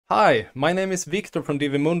Hi, my name is Victor from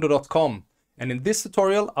divimundo.com, and in this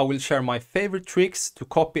tutorial I will share my favorite tricks to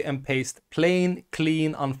copy and paste plain,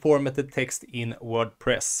 clean, unformatted text in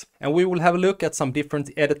WordPress. And we will have a look at some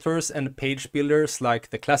different editors and page builders like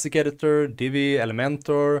the classic editor, Divi,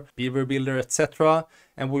 Elementor, Beaver Builder, etc.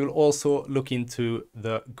 And we will also look into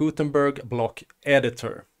the Gutenberg Block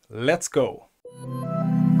Editor. Let's go!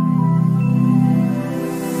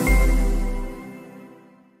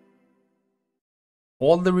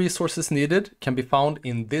 All the resources needed can be found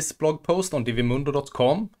in this blog post on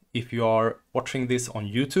divimundo.com. If you are watching this on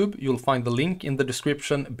YouTube, you'll find the link in the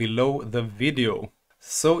description below the video.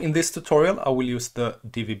 So in this tutorial, I will use the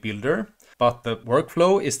Divi Builder, but the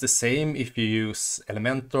workflow is the same if you use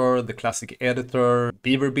Elementor, the classic editor,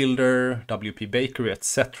 Beaver Builder, WPBakery,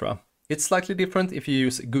 etc. It's slightly different if you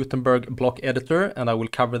use Gutenberg Block Editor, and I will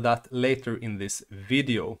cover that later in this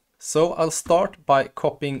video. So I'll start by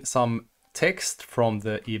copying some text from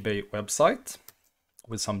the eBay website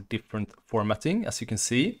with some different formatting, as you can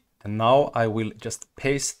see. And now I will just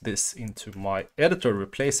paste this into my editor,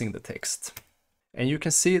 replacing the text. And you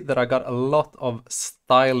can see that I got a lot of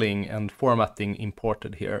styling and formatting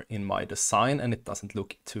imported here in my design, and it doesn't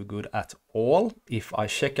look too good at all. If I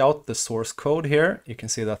check out the source code here, you can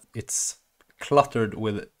see that it's cluttered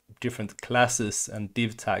with different classes and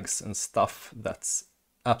div tags and stuff that's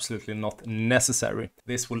absolutely not necessary.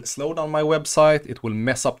 This will slow down my website, it will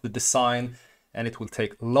mess up the design, and it will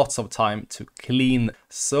take lots of time to clean.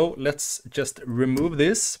 So let's just remove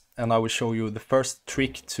this, and I will show you the first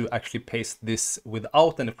trick to actually paste this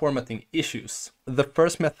without any formatting issues. The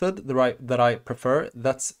first method that I prefer,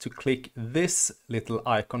 that's to click this little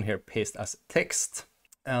icon here, paste as text.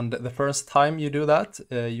 And the first time you do that,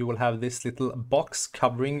 you will have this little box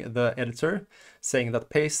covering the editor saying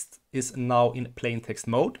that paste is now in plain text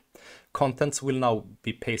mode. Contents will now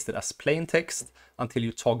be pasted as plain text until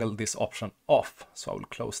you toggle this option off. So I will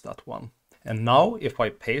close that one. And now if I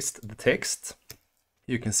paste the text,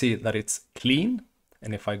 you can see that it's clean.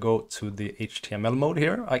 And if I go to the HTML mode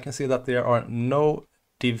here, I can see that there are no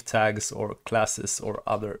div tags or classes or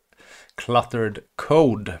other cluttered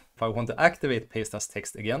code. If I want to activate paste as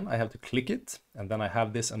text again, I have to click it, and then I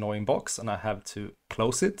have this annoying box and I have to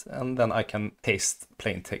close it, and then I can paste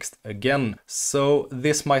plain text again. So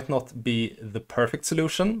this might not be the perfect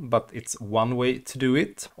solution, but it's one way to do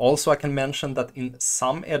it. Also, I can mention that in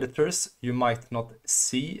some editors you might not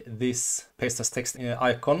see this paste as text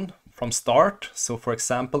icon from start. So for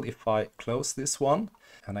example, if I close this one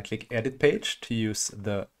and I click edit page to use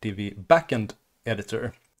the Divi backend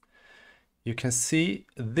editor, you can see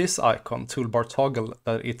this icon, toolbar toggle,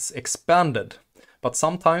 that it's expanded. But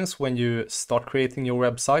sometimes when you start creating your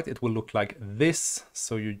website, it will look like this.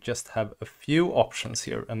 So you just have a few options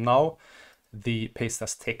here. And now the paste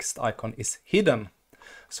as text icon is hidden.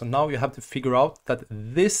 So now you have to figure out that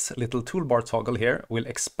this little toolbar toggle here will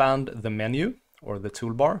expand the menu or the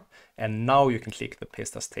toolbar. And now you can click the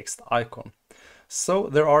paste as text icon. So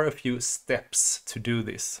there are a few steps to do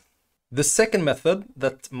this. The second method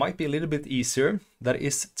that might be a little bit easier, that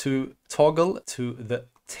is to toggle to the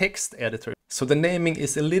text editor. So the naming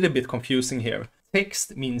is a little bit confusing here.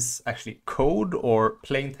 Text means actually code or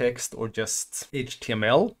plain text or just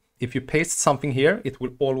HTML. If you paste something here, it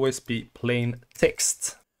will always be plain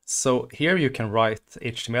text. So here you can write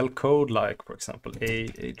HTML code like, for example,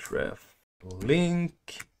 ahref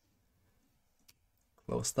link.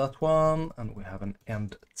 Close that one, and we have an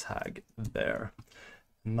end tag there.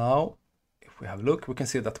 Now, if we have a look, we can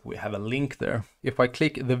see that we have a link there. If I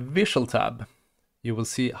click the visual tab, you will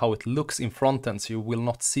see how it looks in front end. So you will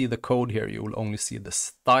not see the code here, you will only see the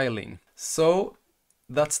styling. So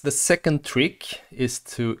that's the second trick, is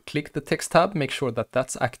to click the text tab, make sure that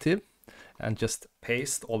that's active, and just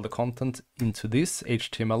paste all the content into this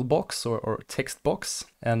HTML box or text box.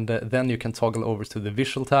 And then you can toggle over to the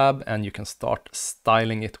visual tab and you can start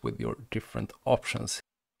styling it with your different options.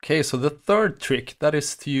 Okay, so the third trick, that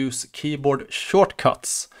is to use keyboard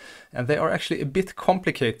shortcuts. And they are actually a bit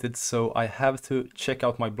complicated, so I have to check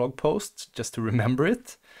out my blog post just to remember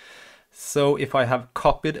it. So if I have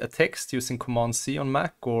copied a text using Command-C on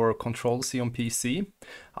Mac or Control-C on PC,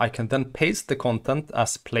 I can then paste the content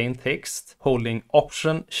as plain text, holding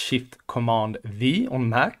Option-Shift-Command-V on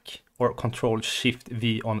Mac or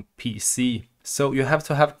Control-Shift-V on PC. So you have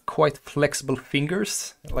to have quite flexible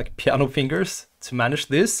fingers, like piano fingers, to manage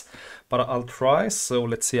this, but I'll try. So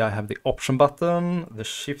let's see, I have the Option button, the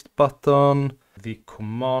Shift button, the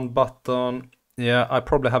Command button. Yeah, I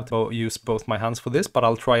probably have to use both my hands for this, but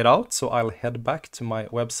I'll try it out. So I'll head back to my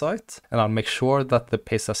website and I'll make sure that the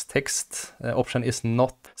paste as text option is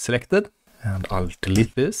not selected. And I'll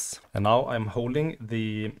delete this. And now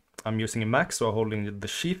I'm using a Mac, so I'm holding the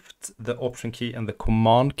Shift, the Option key, and the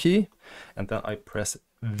Command key. And then I press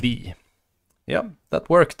V. Yeah, that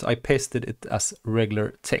worked. I pasted it as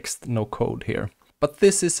regular text, no code here. But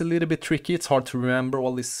this is a little bit tricky. It's hard to remember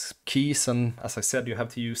all these keys. And as I said, you have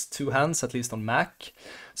to use 2 hands, at least on Mac.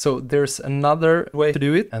 So there's another way to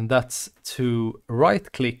do it. And that's to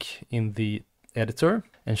right click in the editor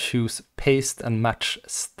and choose paste and match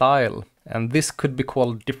style. And this could be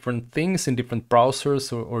called different things in different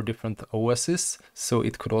browsers or different OSs. So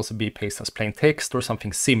it could also be paste as plain text or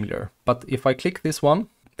something similar. But if I click this one,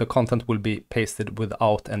 the content will be pasted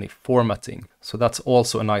without any formatting. So that's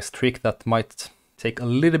also a nice trick that might take a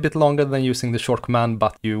little bit longer than using the short command,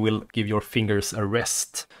 but you will give your fingers a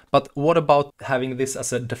rest. But what about having this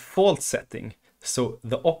as a default setting? So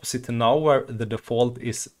the opposite to now, where the default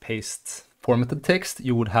is paste formatted text,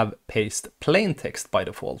 you would have paste plain text by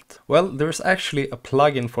default. Well, there's actually a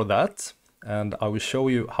plugin for that, and I will show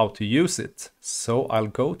you how to use it. So I'll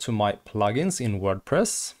go to my plugins in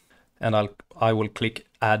WordPress, and I will click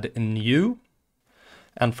Add New,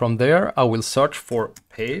 and from there I will search for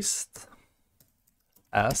paste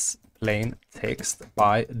as plain text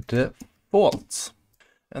by default.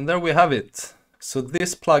 And there we have it. So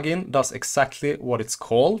this plugin does exactly what it's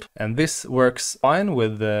called, and this works fine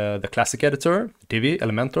with the classic editor, Divi,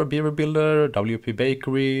 Elementor, Beaver Builder,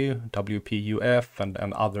 WPBakery, WPUF,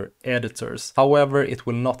 and other editors. However, it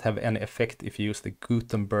will not have any effect if you use the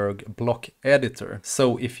Gutenberg Block Editor.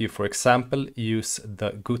 So if you, for example, use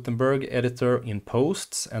the Gutenberg editor in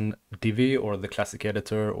posts and Divi or the classic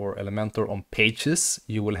editor or Elementor on pages,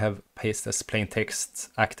 you will have paste as plain text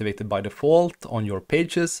activated by default on your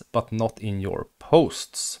pages, but not in your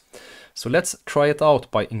posts. So let's try it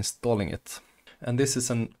out by installing it. And this is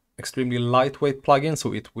an extremely lightweight plugin,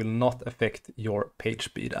 so it will not affect your page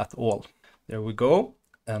speed at all. There we go.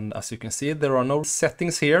 And as you can see, there are no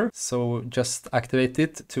settings here. So just activate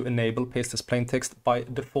it to enable paste as plain text by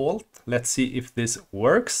default. Let's see if this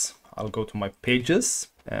works. I'll go to my pages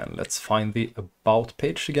and let's find the about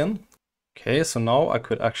page again. Okay, so now I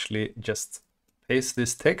could actually just paste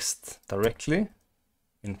this text directly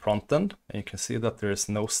in front end, and you can see that there is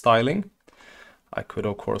no styling. I could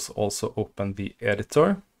of course also open the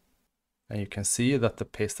editor, and you can see that the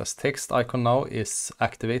paste as text icon now is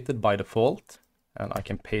activated by default, and I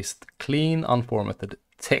can paste clean unformatted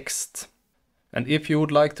text. And if you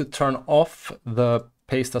would like to turn off the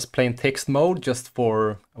paste as plain text mode just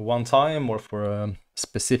for one time or for a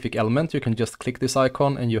specific element, you can just click this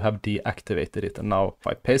icon and you have deactivated it. And now if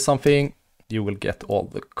I paste something, you will get all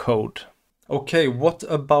the code. Okay, what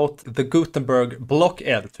about the Gutenberg Block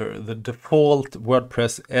Editor, the default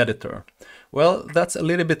WordPress editor? Well, that's a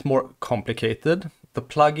little bit more complicated. The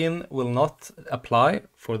plugin will not apply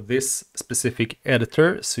for this specific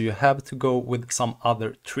editor, so you have to go with some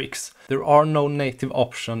other tricks. There are no native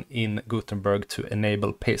option in Gutenberg to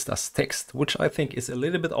enable paste as text, which I think is a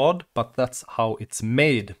little bit odd, but that's how it's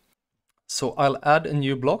made. So I'll add a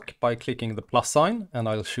new block by clicking the plus sign, and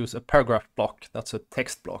I'll choose a paragraph block. That's a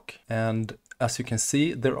text block. And as you can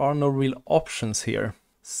see, there are no real options here.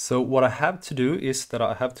 So what I have to do is that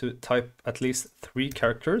I have to type at least 3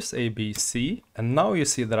 characters, A, B, C. And now you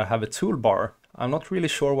see that I have a toolbar. I'm not really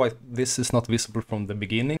sure why this is not visible from the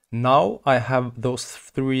beginning. Now I have those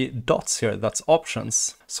 3 dots here, that's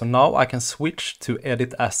options. So now I can switch to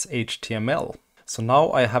edit as HTML. So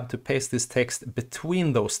now I have to paste this text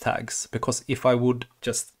between those tags, because if I would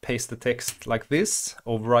just paste the text like this,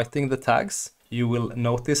 overwriting the tags, you will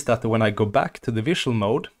notice that when I go back to the visual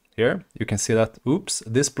mode, here, you can see that, oops,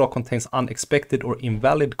 this block contains unexpected or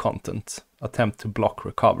invalid content. Attempt to block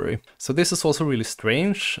recovery. So this is also really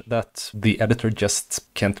strange that the editor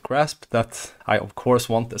just can't grasp that I of course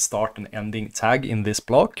want a start and ending tag in this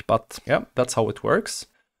block, but yeah, that's how it works.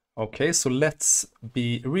 Okay, so let's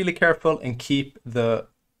be really careful and keep the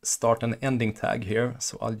start and ending tag here.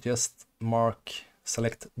 So I'll just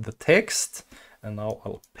select the text, and now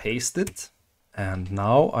I'll paste it. And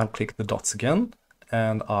now I'll click the dots again,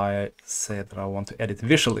 and I say that I want to edit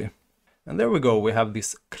visually. And there we go, we have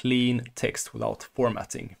this clean text without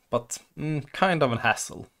formatting, but kind of a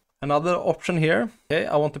hassle. Another option here, okay,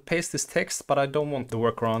 I want to paste this text, but I don't want to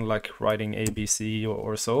work around like writing ABC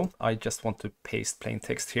or so. I just want to paste plain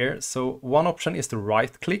text here. So one option is to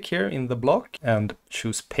right click here in the block and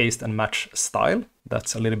choose paste and match style.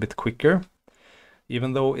 That's a little bit quicker,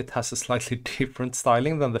 even though it has a slightly different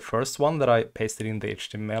styling than the first one that I pasted in the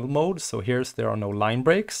HTML mode. So there are no line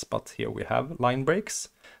breaks, but here we have line breaks.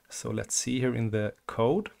 So let's see here in the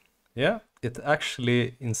code. Yeah, it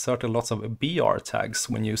actually inserted lots of BR tags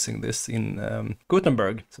when using this in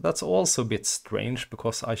Gutenberg. So that's also a bit strange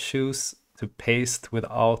because I choose to paste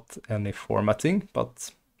without any formatting,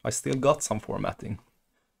 but I still got some formatting.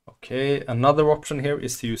 Okay, another option here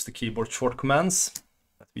is to use the keyboard short commands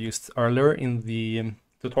that we used earlier in the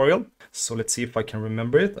tutorial. So let's see if I can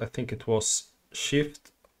remember it. I think it was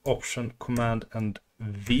Shift, Option, Command, and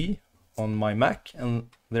V on my Mac, and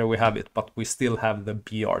there we have it, but we still have the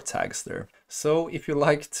BR tags there. So if you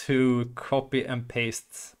like to copy and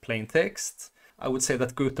paste plain text, I would say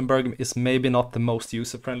that Gutenberg is maybe not the most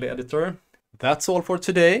user-friendly editor. That's all for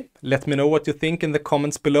today. Let me know what you think in the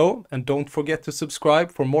comments below, and don't forget to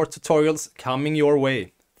subscribe for more tutorials coming your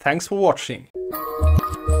way. Thanks for watching.